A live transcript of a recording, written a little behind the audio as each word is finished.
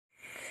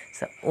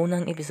Sa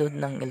unang episode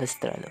ng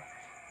Ilustrado,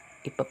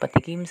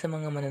 ipapatikim sa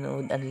mga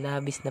manonood ang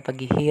labis na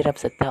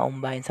paghihirap sa taong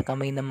bayan sa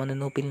kamay ng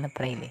manunupil na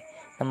praile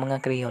ng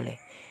mga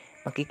Kriyole.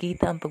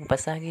 Makikita ang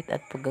pagpasakit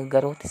at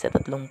paggagarote sa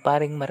tatlong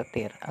paring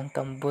martir, ang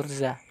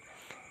Camburza,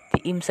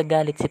 tiim sa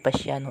galit si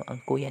Pasiano,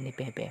 ang kuya ni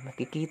Pepe.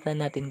 Makikita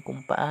natin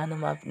kung paano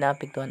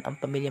naapektuhan ang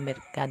pamilya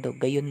Mercado,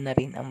 gayon na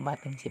rin ang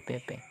batang si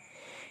Pepe.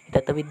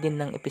 Itatawid din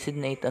ng episode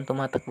na ito ang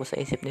tumatakbo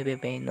sa isip ni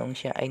Pepe noong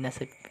siya ay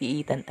nasa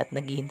piitan at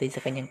naghihintay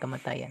sa kanyang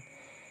kamatayan.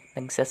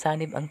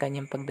 Nagsasanib ang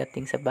kanyang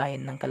pagdating sa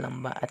bayan ng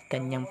Kalamba at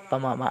kanyang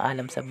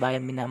pamamaalam sa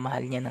bayan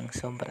minamahal niya ng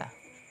sobra.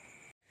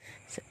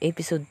 Sa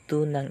episode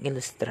 2 ng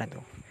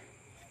Ilustrado,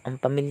 ang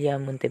pamilya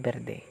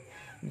Monteverde.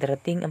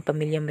 Darating ang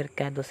pamilya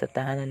Mercado sa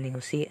tahanan ni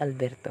Jose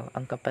Alberto,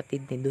 ang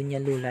kapatid ni Dunya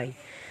Lulay.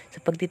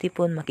 Sa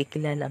pagtitipon,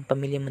 makikilala ang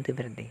pamilya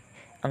Monteverde,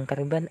 ang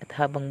karibal at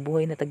habang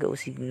buhay na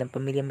taga-usig ng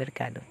pamilya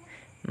Mercado.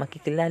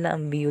 Makikilala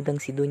ang biyudang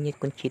si Dunya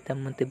Conchita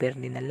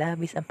Monteverde na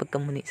labis ang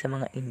pagkamuni sa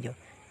mga Indio.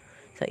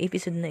 Sa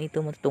episode na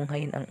ito,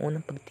 matutunghayan ang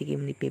unang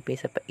pagtikim ni Pepe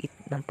sa pait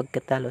ng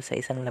pagkatalo sa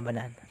isang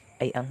labanan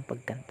ay ang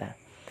pagkanta.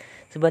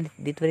 Subalit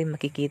dito rin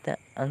makikita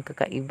ang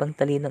kakaibang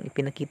talinong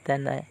ipinakita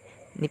na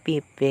ni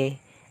Pepe,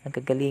 ang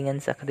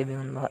kagalingan sa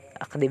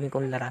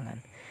akademikong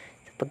larangan,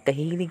 sa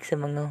pagkahilig sa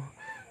mga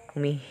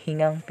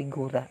humihingang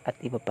figura at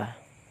iba pa.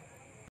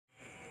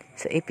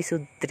 Sa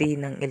episode 3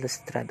 ng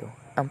Ilustrado,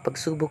 ang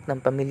pagsubok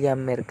ng pamilya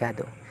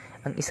Mercado.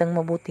 Ang isang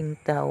mabuting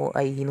tao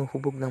ay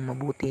hinuhubog ng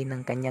mabuti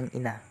ng kanyang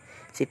ina.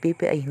 Si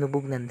Pepe ay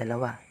hinubog ng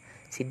dalawa,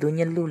 si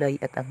Dunya Lulay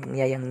at ang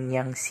yayang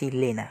niyang si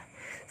Lena.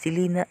 Si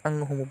Lena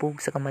ang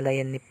humubog sa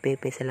kamalayan ni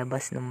Pepe sa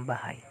labas ng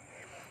bahay.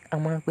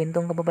 Ang mga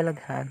kwentong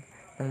kababalaghan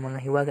ng mga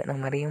hiwaga ng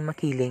Mariang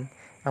Makiling,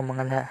 ang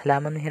mga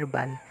halaman ng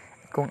herbal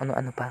at kung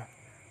ano-ano pa.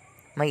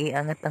 May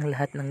iangat ang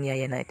lahat ng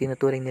yaya na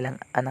itinuturing nilang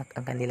anak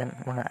ang kanilang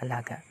mga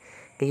alaga.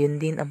 Gayon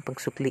din ang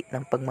pagsukli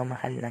ng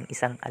pagmamahal ng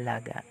isang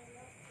alaga.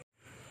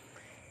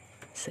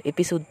 Sa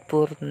episode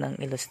 4 ng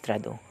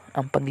Ilustrado,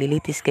 ang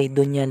paglilitis kay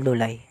Dunya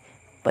Lulay.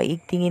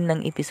 Paigtingin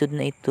ng episode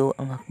na ito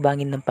ang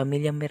hakbangin ng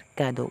pamilya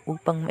Mercado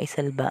upang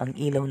maisalba ang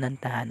ilaw ng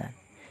tahanan.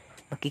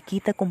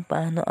 Makikita kung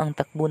paano ang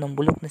takbo ng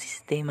bulok na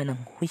sistema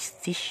ng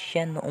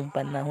hustisya noong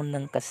panahon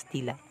ng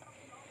Kastila.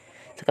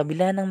 Sa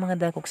kabila ng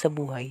mga dakok sa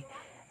buhay,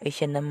 ay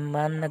siya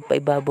naman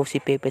nagpaibabaw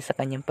si Pepe sa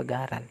kanyang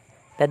pag-aaral.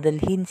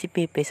 Dadalhin si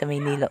Pepe sa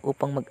Maynila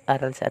upang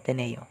mag-aral sa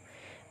Ateneo.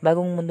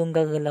 Bagong mundong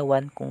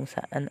gagalawan kung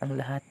saan ang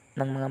lahat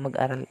ng mga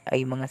mag-aral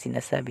ay mga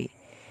sinasabi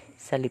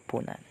sa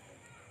lipunan.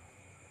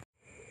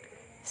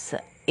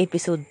 Sa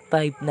episode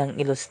 5 ng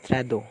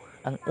Ilustrado,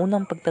 ang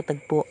unang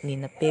pagtatagpo ni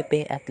na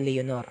Pepe at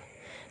Leonor.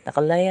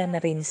 Nakalaya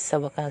na rin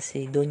sa wakas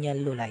si Dunya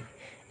Lulay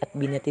at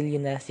binatilyo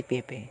na si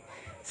Pepe.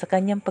 Sa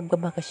kanyang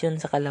pagbabakasyon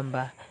sa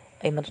Kalamba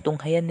ay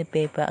matutunghayan ni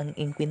Pepe ang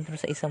engkwentro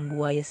sa isang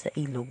buhaya sa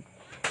ilog.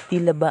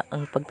 Tila ba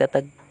ang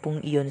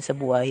pagtatagpong iyon sa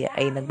buhaya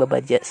ay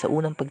nagbabadya sa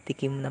unang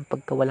pagtikim ng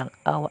pagkawalang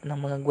awa ng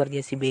mga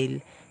gwardiya sibil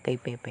kay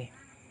Pepe.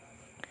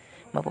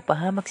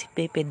 Mapapahamak si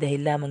Pepe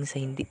dahil lamang sa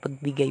hindi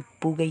pagbigay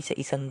pugay sa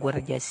isang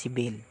gwardiya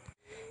sibil.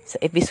 Sa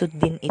episode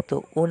din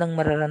ito, unang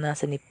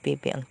mararanasan ni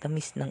Pepe ang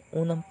tamis ng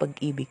unang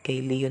pag-ibig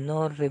kay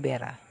Leonor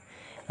Rivera,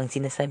 ang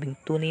sinasabing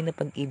tunay na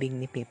pag-ibig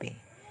ni Pepe.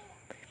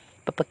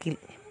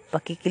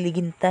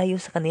 Pakikiligin tayo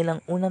sa kanilang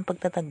unang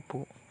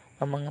pagtatagpo,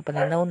 ang mga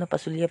pananaw na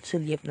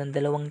pasulyap-sulyap ng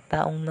dalawang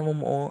taong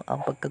namumuo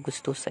ang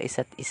pagkagusto sa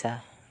isa't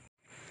isa.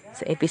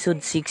 Sa episode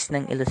 6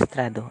 ng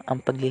Ilustrado,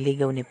 ang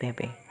pagliligaw ni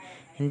Pepe.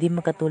 Hindi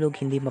makatulog,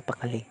 hindi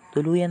mapakali.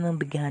 Tuluyan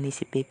ng bighani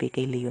si Pepe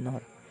kay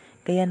Leonor.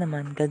 Kaya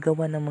naman,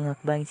 gagawa ng mga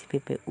hakbangin si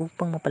Pepe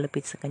upang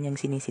mapalapit sa kanyang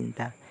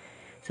sinisinta.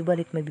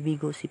 Subalit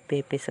mabibigo si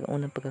Pepe sa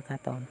unang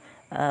pagkakataon.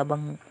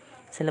 Abang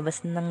sa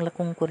labas ng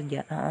lakong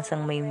kurya,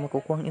 aasang may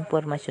makukuhang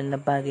impormasyon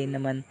na bagay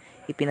naman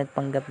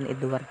ipinagpanggap ni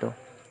Eduardo,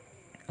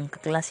 ang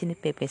kaklase ni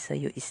Pepe sa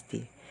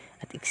UST,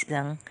 at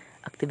isang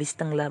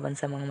aktivistang laban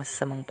sa mga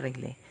masasamang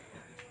praile.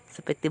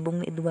 Sa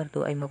petibong ni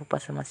Eduardo ay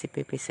mapapasama si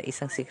Pepe sa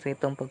isang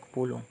sikretong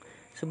pagpulong.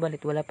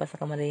 Subalit wala pa sa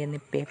kamalayan ni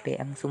Pepe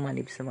ang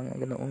sumanib sa mga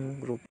ganoong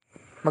grupo.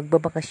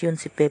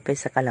 Magbabakasyon si Pepe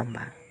sa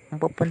Kalamba.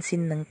 Ang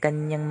papansin ng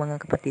kanyang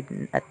mga kapatid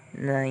at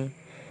na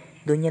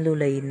Dunya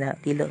Lulay na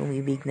tila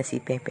umibig na si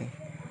Pepe.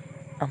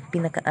 Ang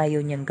pinakaayaw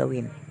niyang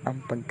gawin,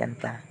 ang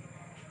pagkanta,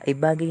 ay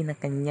bagay na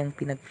kanyang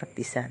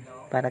pinagpraktisan.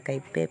 Para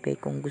kay Pepe,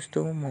 kung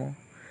gusto mo,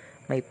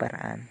 may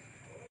paraan.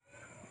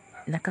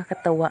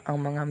 Nakakatawa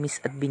ang mga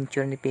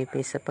misadventure ni Pepe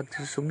sa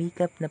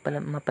pagsusumikap na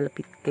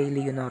mapalapit kay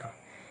Leonor.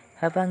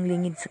 Habang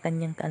lingid sa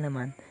kanyang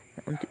kaalaman,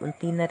 na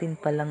unti-unti na rin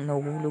palang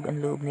nahuhulog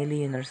ang loob ni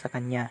Leonor sa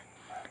kanya.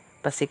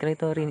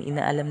 Pasikreto rin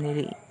inaalam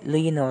ni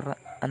Leonor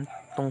ang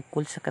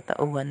tungkol sa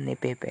katauhan ni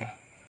Pepe.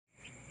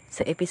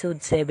 Sa episode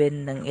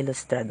 7 ng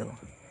Ilustrado,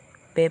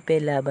 Pepe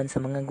laban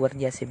sa mga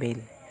gwardiya sibil.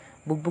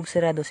 Bugbog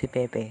sarado si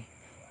Pepe.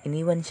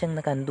 Iniwan siyang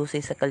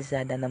nakandusay sa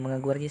kalsada ng mga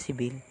gwardiya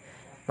sibil.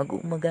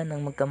 Mag-uumaga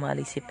nang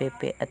magkamali si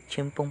Pepe at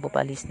tiyempong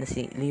papalis na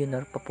si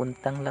Leonor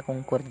papuntang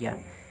lakong kurya,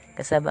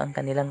 kasaba ang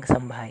kanilang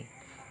kasambahay.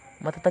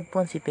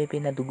 Matatagpuan si Pepe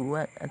na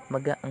duguan at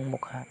maga ang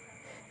mukha.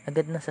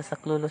 Agad na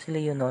sasaklolo si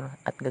Leonor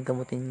at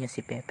gagamutin niya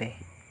si Pepe.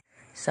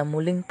 Sa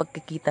muling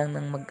pagkikita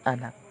ng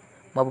mag-anak,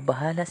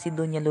 mababahala si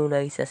Doña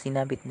Lulay sa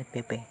sinabit ni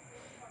Pepe.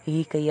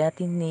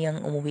 Hihikayatin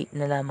niyang umuwi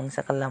na lamang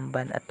sa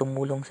Kalamban at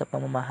tumulong sa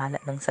pamamahala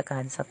ng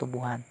sakahan sa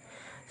tubuhan.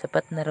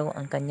 Sapat na raw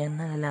ang kanyang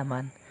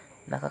nalalaman,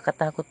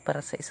 nakakatakot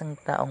para sa isang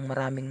taong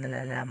maraming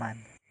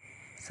nalalaman.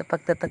 Sa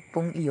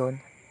pagtatagpong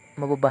iyon,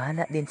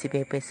 mababahala din si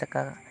Pepe sa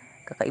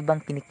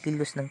kakaibang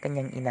kinikilos ng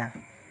kanyang ina.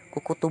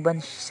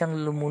 Kukutuban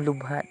siyang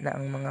lumulubha na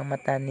ang mga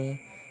mata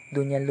ni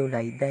Doña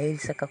Lulay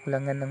dahil sa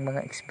kakulangan ng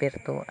mga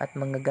eksperto at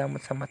mga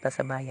gamot sa mata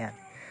sa bayan.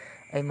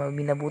 Ay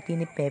mabinabuti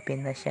ni Pepe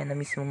na siya na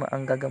mismo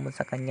ang gagamot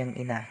sa kanyang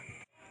ina.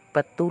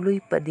 Patuloy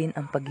pa din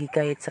ang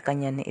paghikayat sa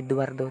kanya ni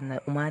Eduardo na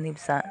umanib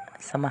sa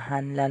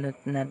samahan lalo't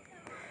na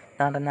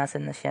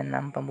naranasan na siya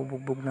ng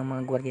pambubugbog ng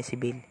mga gwardiya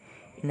sibil.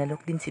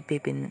 Inalok din si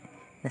Pepe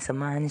na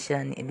samahan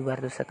siya ni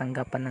Eduardo sa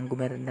tanggapan ng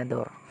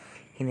gobernador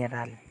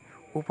general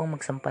upang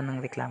magsampa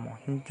ng reklamo.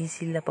 Hindi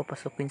sila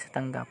papasukin sa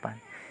tanggapan.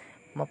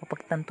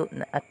 Mapapagtanto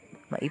na at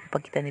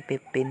maipapakita ni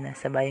Pepe na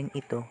sa bayang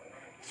ito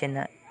siya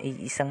na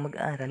ay isang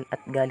mag-aaral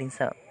at galing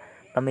sa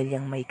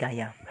pamilyang may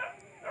kaya.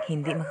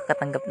 Hindi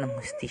makakatanggap ng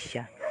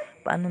hustisya.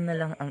 Paano na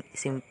lang ang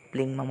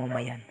simpleng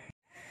mamamayan?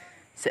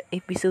 Sa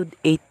episode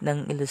 8 ng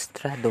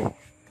Ilustrado,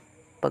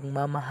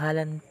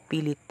 pagmamahalan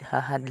pilit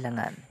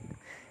hahadlangan.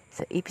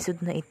 Sa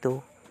episode na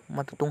ito,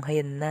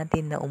 matutunghayan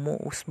natin na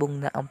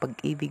umuusbong na ang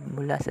pag-ibig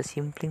mula sa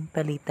simpleng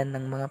palitan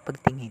ng mga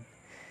pagtingin.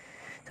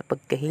 Sa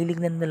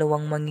pagkahilig ng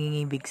dalawang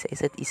mangingibig sa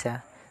isa't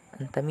isa,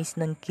 ang tamis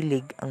ng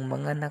kilig ang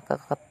mga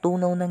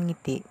nakakatunaw ng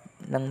ngiti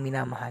ng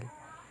minamahal.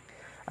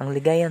 Ang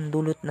ligayang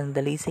dulot ng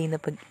dalisay na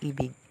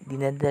pag-ibig,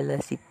 dinadala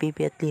si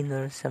Pepe at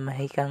Leonor sa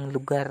mahikang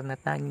lugar na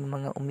tanging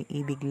mga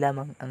umiibig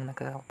lamang ang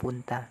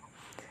nakakapunta.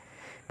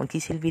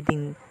 Magsisilbi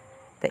ding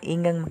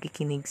taingang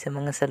makikinig sa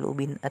mga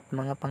saloobin at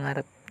mga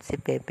pangarap si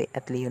Pepe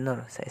at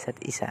Leonor sa isa't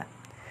isa.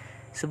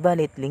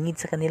 Subalit, lingid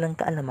sa kanilang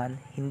kaalaman,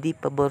 hindi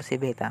pabor si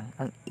Betang,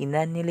 ang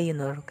ina ni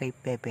Leonor kay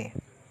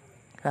Pepe.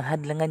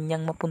 Hahadlangan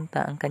niyang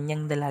mapunta ang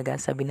kanyang dalaga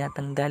sa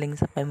binatang galing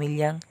sa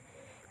pamilyang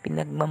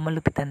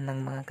pinagmamalupitan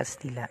ng mga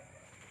Kastila.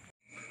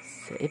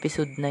 Sa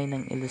episode 9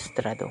 ng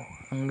Ilustrado,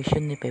 ang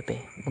misyon ni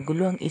Pepe.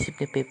 Magulo ang isip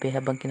ni Pepe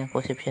habang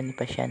kinakausap siya ni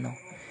Pasiano.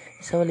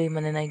 Sa walay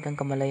mananaig ang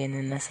kamalayan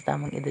na nasa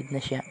tamang edad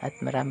na siya at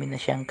marami na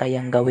siyang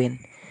kayang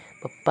gawin.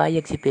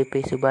 Papayag si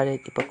Pepe,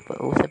 subalit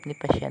ipagpausap ni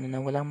Pasiano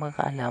na walang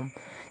makakaalam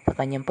sa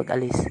kanyang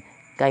pag-alis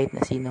kahit na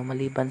sino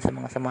maliban sa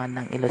mga samahan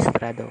ng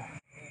Ilustrado.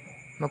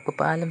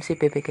 Magpapaalam si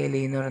Pepe kay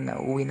Leonor na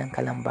uuwi ng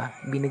Kalamba.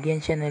 Binigyan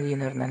siya ni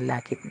Leonor ng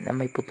lakit na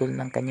may putol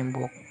ng kanyang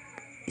buhok,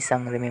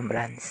 isang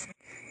remembrance.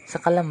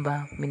 Sa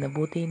Kalamba,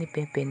 minabuti ni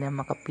Pepe na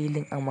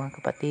makapiling ang mga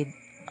kapatid,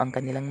 ang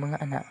kanilang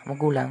mga anak,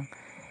 magulang,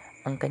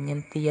 ang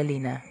kanyang tiya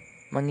Lina,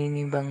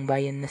 mangingibang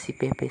bayan na si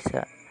Pepe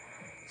sa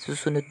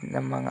susunod na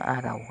mga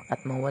araw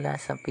at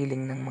mawala sa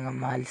piling ng mga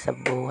mahal sa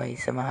buhay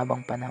sa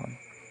mahabang panahon.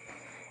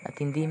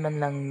 At hindi man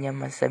lang niya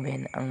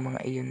masabihin ang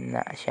mga iyon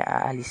na siya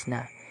aalis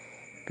na.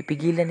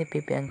 Pipigilan ni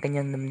Pepe ang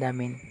kanyang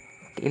damdamin.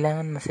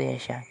 Kailangan masaya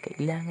siya.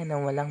 Kailangan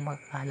na walang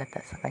makahalata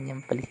sa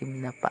kanyang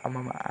palihim na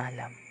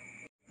paamamaalam.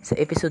 Sa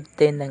episode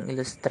 10 ng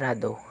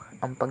Ilustrado,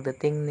 ang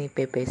pagdating ni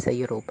Pepe sa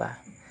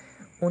Europa.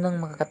 Unang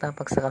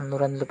makakatapak sa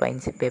kanluran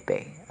lupain si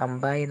Pepe, ang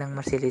bayan ng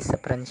Marseilles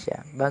sa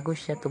Pransya, bago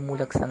siya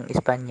tumulak sa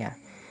Espanya.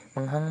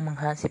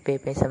 Manghang-mangha si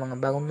Pepe sa mga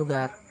bagong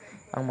lugar,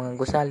 ang mga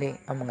gusali,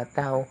 ang mga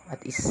tao,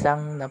 at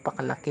isang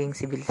napakalaking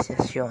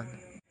sibilisasyon.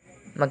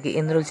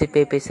 Mag-i-enroll si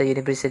Pepe sa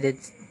Universidad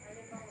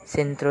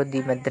Centro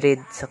de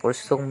Madrid sa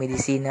kursong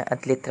Medisina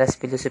at Letras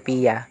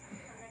Filosofiya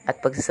at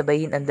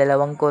pagsasabayin ang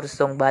dalawang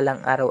kursong balang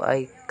araw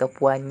ay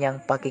kapwa niyang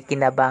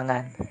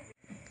pakikinabangan.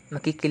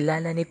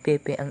 Makikilala ni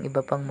Pepe ang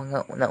iba pang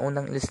mga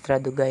naunang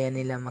ilustrado gaya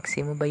nila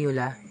Maximo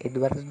Bayula,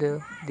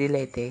 Eduardo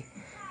Dilete,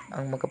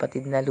 ang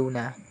magkapatid na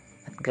Luna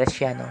at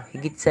Graciano,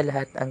 higit sa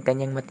lahat ang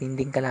kanyang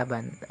matinding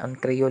kalaban, ang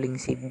Krioling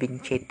si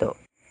Vincetto.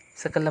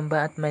 Sa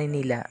Calamba at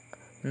Manila,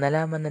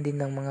 nalaman na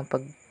din ng mga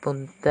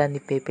pagpunta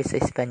ni Pepe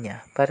sa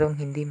Espanya, parang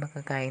hindi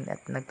makakain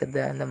at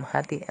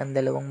nagdadalamhati ang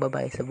dalawang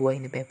babae sa buhay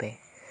ni Pepe.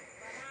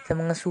 Sa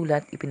mga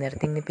sulat,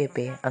 ipinarating ni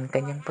Pepe ang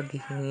kanyang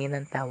paghihingi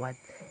ng tawad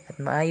at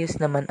maayos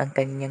naman ang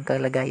kanyang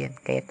kalagayan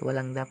kaya't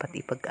walang dapat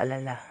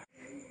ipag-alala.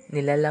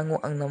 Nilalango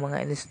ang ng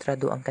mga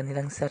ilustrado ang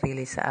kanilang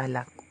sarili sa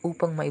alak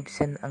upang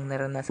maibsan ang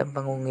naranasang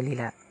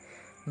pangungilila.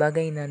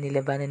 Bagay na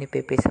nilabanan ni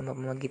Pepe sa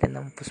pamamagitan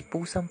ng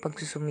puspusang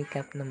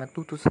pagsusumikap na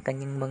matuto sa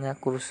kanyang mga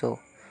kurso.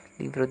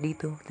 Libro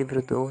dito,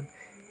 libro doon,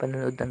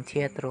 panonood ng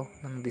teatro,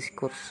 ng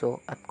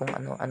diskurso at kung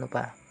ano-ano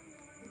pa.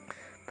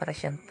 Para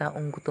siyang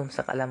taong gutom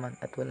sa kaalaman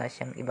at wala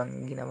siyang ibang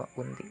ginawa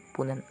kundi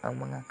punan ang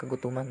mga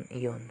kagutuman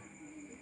iyon.